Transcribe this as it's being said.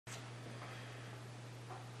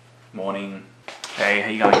Morning. Hey, how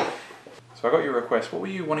you going? So I got your request. What were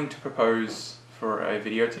you wanting to propose for a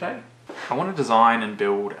video today? I want to design and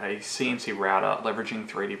build a CNC router leveraging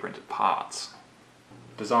 3D printed parts.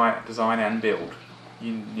 Design and build.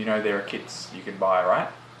 You know there are kits you can buy, right?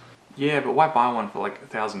 Yeah, but why buy one for like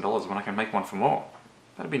 $1,000 when I can make one for more?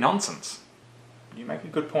 That'd be nonsense. You make a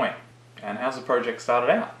good point. And how's the project started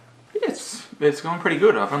out? It's going pretty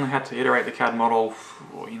good. I've only had to iterate the CAD model,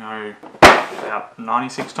 about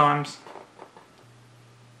 96 times.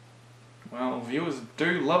 Well, viewers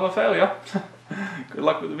do love a failure. Good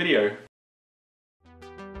luck with the video.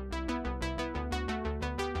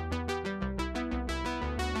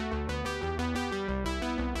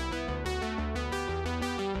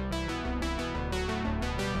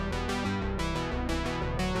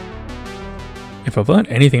 If I've learned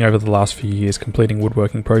anything over the last few years completing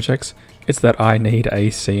woodworking projects, it's that I need a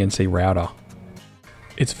CNC router.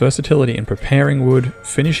 Its versatility in preparing wood,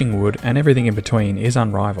 finishing wood, and everything in between is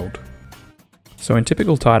unrivaled. So in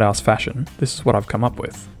typical tight-ass fashion, this is what I've come up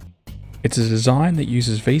with. It's a design that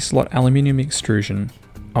uses V-slot aluminium extrusion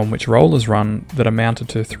on which rollers run that are mounted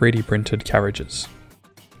to 3D printed carriages.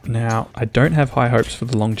 Now, I don't have high hopes for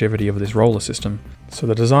the longevity of this roller system, so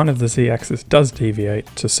the design of the Z-axis does deviate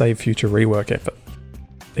to save future rework effort.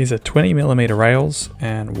 These are 20mm rails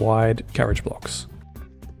and wide carriage blocks.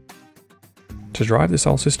 To drive this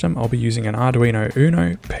whole system, I'll be using an Arduino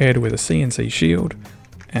Uno paired with a CNC shield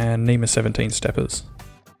and NEMA 17 steppers.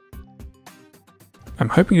 I'm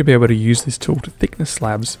hoping to be able to use this tool to thicken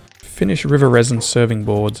slabs, finish river resin serving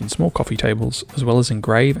boards and small coffee tables, as well as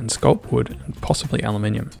engrave and sculpt wood and possibly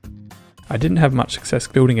aluminium. I didn't have much success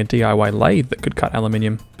building a DIY lathe that could cut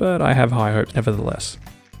aluminium, but I have high hopes nevertheless.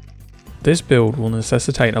 This build will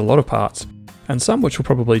necessitate a lot of parts, and some which will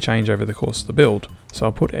probably change over the course of the build, so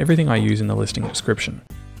I'll put everything I use in the listing description.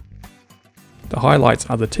 The highlights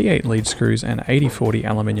are the T8 lead screws and 80/40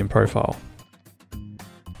 aluminium profile.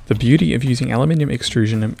 The beauty of using aluminium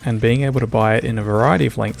extrusion and being able to buy it in a variety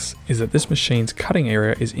of lengths is that this machine's cutting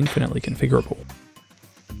area is infinitely configurable.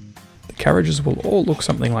 The carriages will all look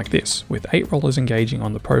something like this, with 8 rollers engaging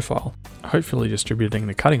on the profile, hopefully distributing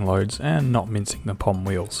the cutting loads and not mincing the POM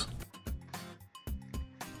wheels.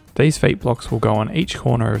 These feet blocks will go on each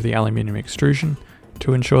corner of the aluminium extrusion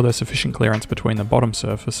to ensure there's sufficient clearance between the bottom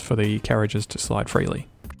surface for the carriages to slide freely.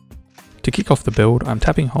 To kick off the build, I'm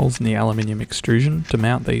tapping holes in the aluminium extrusion to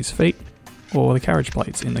mount these feet, or the carriage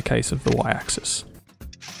plates in the case of the Y-axis.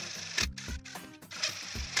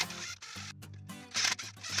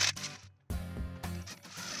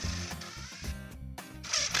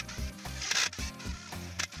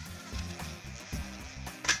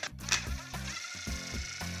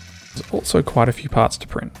 There's also quite a few parts to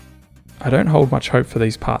print. I don't hold much hope for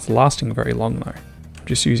these parts lasting very long though. I'm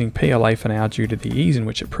just using PLA for now due to the ease in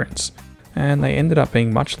which it prints, and they ended up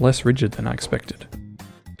being much less rigid than I expected.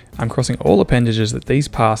 I'm crossing all appendages that these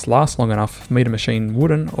parts last long enough for me to machine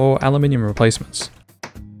wooden or aluminium replacements.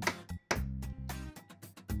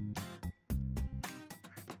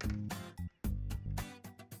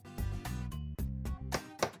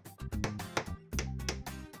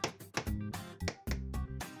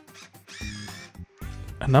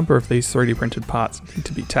 A number of these 3D printed parts need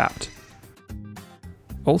to be tapped.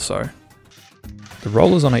 Also, the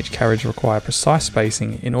rollers on each carriage require precise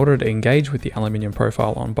spacing in order to engage with the aluminium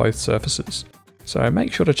profile on both surfaces, so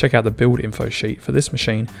make sure to check out the build info sheet for this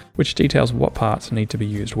machine, which details what parts need to be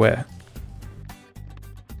used where.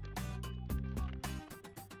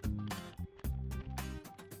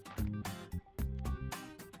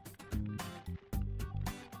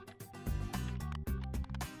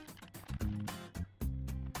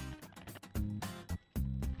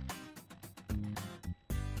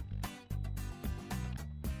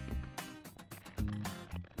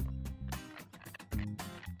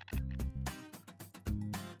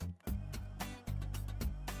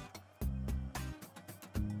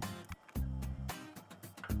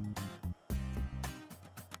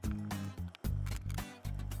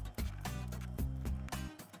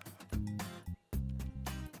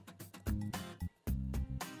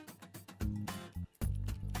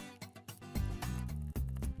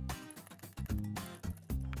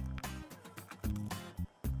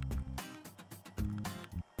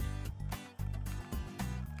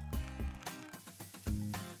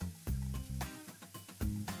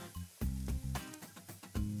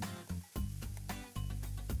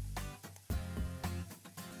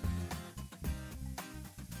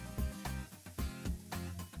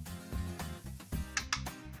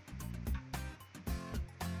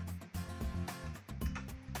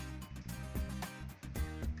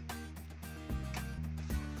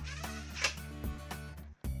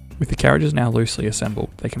 With the carriages now loosely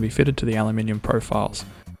assembled, they can be fitted to the aluminium profiles,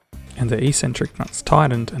 and the eccentric nuts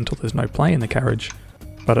tightened until there's no play in the carriage,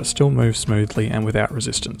 but it still moves smoothly and without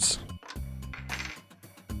resistance.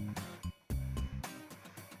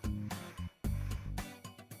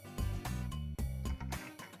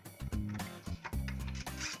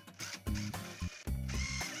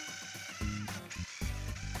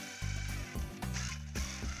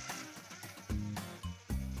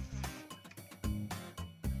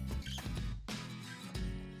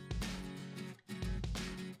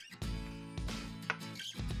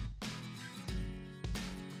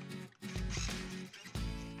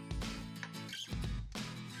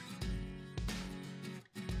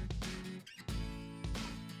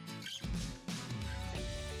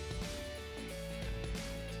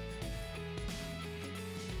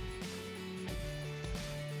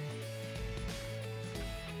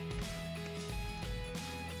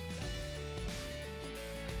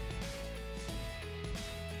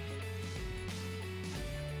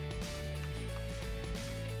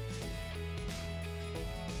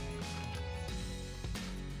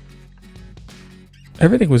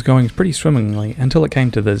 Everything was going pretty swimmingly until it came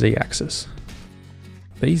to the Z-axis.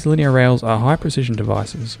 These linear rails are high precision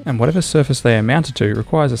devices, and whatever surface they are mounted to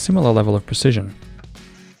requires a similar level of precision.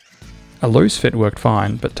 A loose fit worked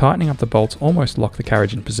fine, but tightening up the bolts almost locked the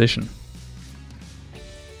carriage in position.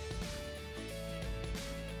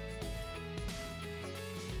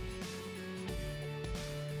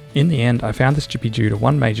 In the end, I found this to be due to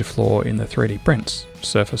one major flaw in the 3D prints: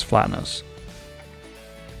 surface flatness.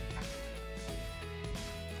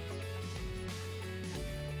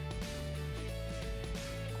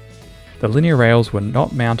 The linear rails were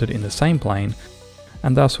not mounted in the same plane,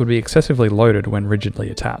 and thus would be excessively loaded when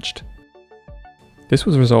rigidly attached. This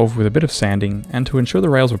was resolved with a bit of sanding, and to ensure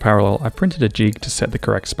the rails were parallel, I printed a jig to set the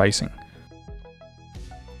correct spacing.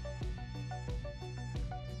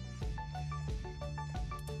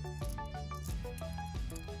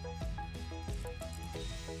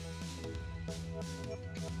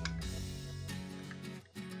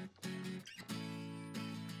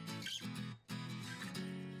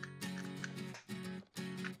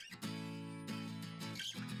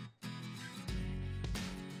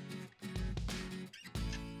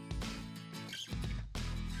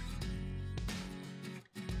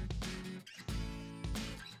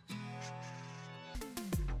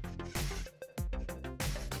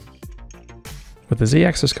 With the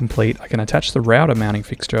Z-axis complete, I can attach the router mounting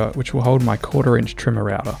fixture, which will hold my 1/4 inch trimmer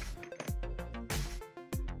router.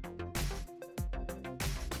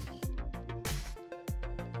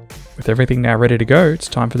 With everything now ready to go, it's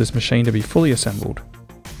time for this machine to be fully assembled.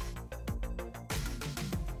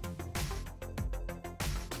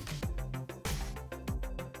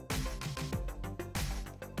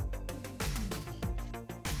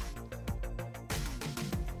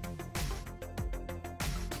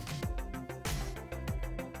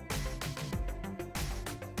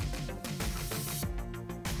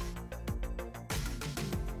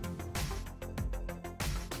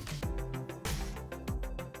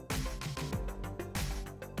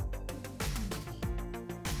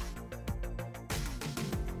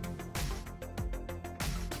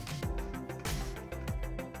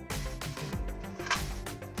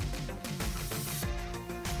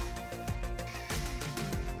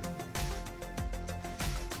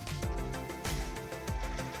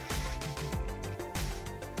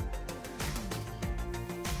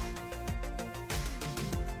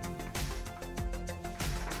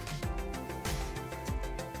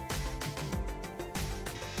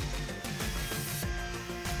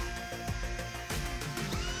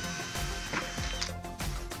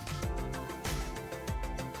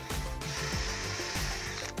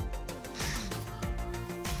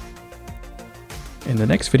 In the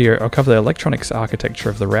next video, I'll cover the electronics architecture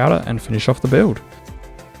of the router and finish off the build.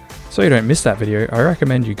 So you don't miss that video, I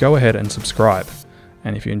recommend you go ahead and subscribe.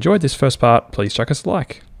 And if you enjoyed this first part, please chuck us a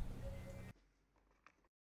like.